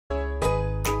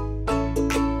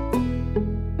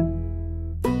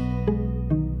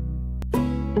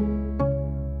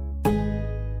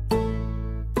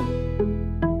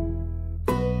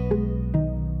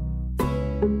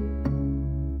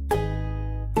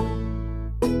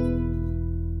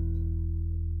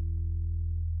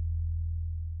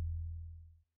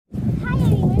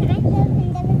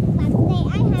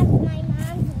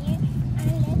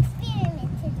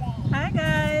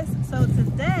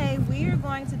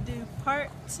part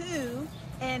 2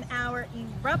 in our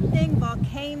Erupting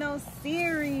Volcano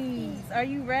series. Are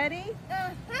you ready?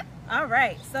 All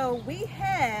right, so we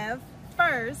have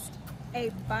first a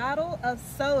bottle of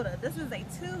soda. This is a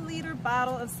 2-liter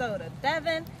bottle of soda.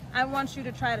 Devyn, I want you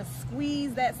to try to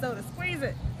squeeze that soda. Squeeze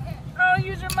it. Oh,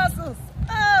 use your muscles.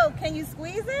 Oh, can you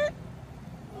squeeze it?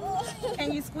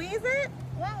 Can you squeeze it?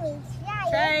 Let me try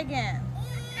it. Try again.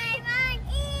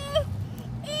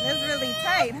 It's really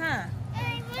tight, huh?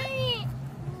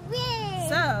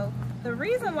 So, the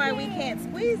reason why we can't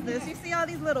squeeze this, you see all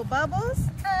these little bubbles?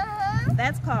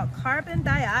 That's called carbon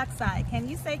dioxide. Can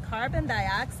you say carbon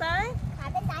dioxide?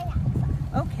 Carbon dioxide.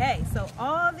 Okay, so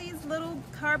all these little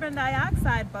carbon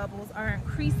dioxide bubbles are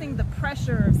increasing the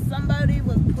pressure if somebody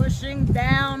was pushing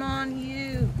down on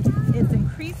you. It's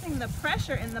increasing the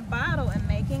pressure in the bottle and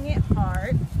making it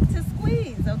hard to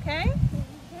squeeze, okay?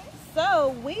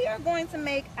 So we are going to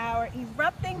make our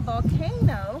erupting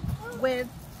volcano with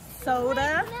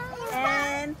soda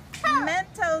and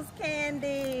Mentos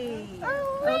candy.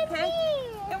 Okay?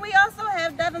 And we also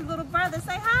have Devyn's little brother.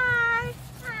 Say hi.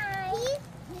 Hi.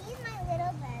 He's my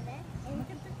little brother. And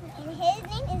his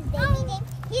name is Devyn.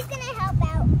 He's going to help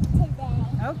out today.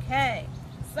 Okay.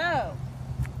 So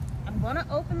I'm going to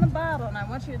open the bottle and I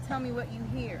want you to tell me what you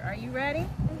hear. Are you ready?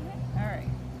 All right.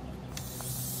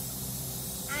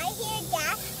 I hear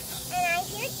gas, and I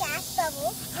hear gas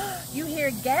bubbles. You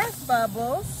hear gas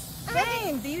bubbles?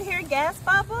 Jane, do you hear gas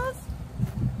bubbles?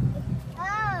 Oh,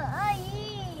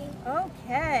 yeah.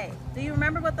 Okay. Do you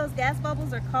remember what those gas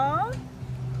bubbles are called?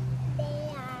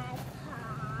 They are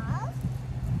called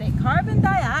Carbon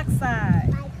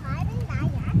dioxide. carbon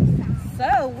dioxide.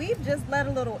 So we've just let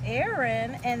a little air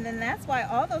in, and then that's why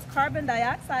all those carbon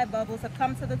dioxide bubbles have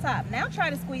come to the top. Now try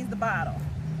to squeeze the bottle.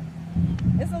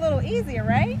 It's a little easier,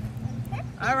 right?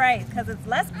 All right, because it's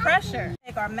less pressure.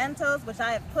 Take our Mentos, which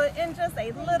I have put in just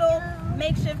a little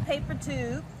makeshift paper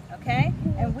tube, okay?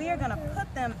 And we are going to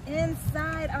put them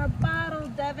inside our bottle,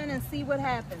 Devyn, and see what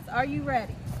happens. Are you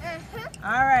ready?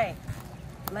 All right,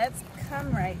 let's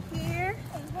come right here.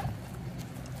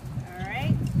 All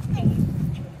right.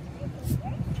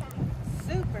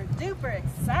 Super duper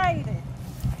excited.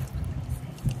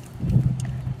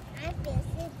 I feel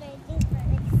super duper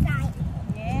excited.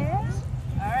 Yeah?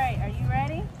 All right, are you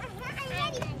ready? I'm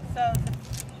ready. So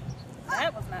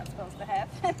that was not supposed to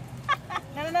happen.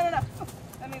 No.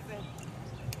 Let me see.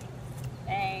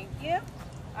 Thank you.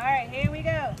 All right, here we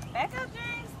go. Back up,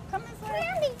 James. Come this way.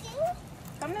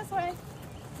 Come this way.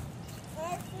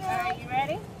 All right, you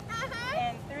ready?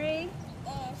 And 3,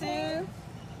 2,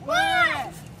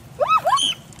 1.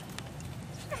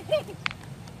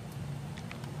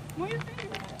 Move your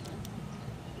finger.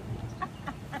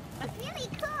 It's really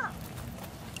cool.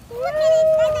 Look at it,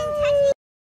 and then touch it.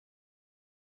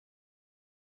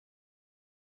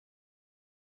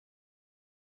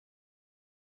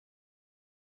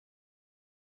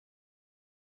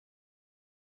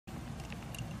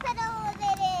 Put all of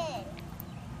it in.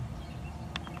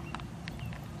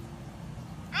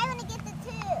 I want to get the 2.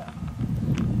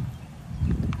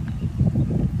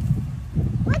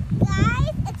 Look,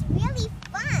 guys, it's really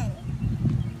fun.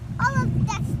 All of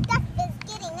that stuff is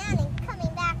getting out and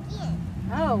coming back in.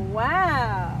 Oh,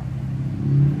 wow.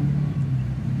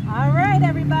 All right,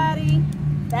 everybody.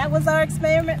 That was our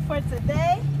experiment for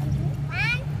today.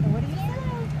 And What do you say?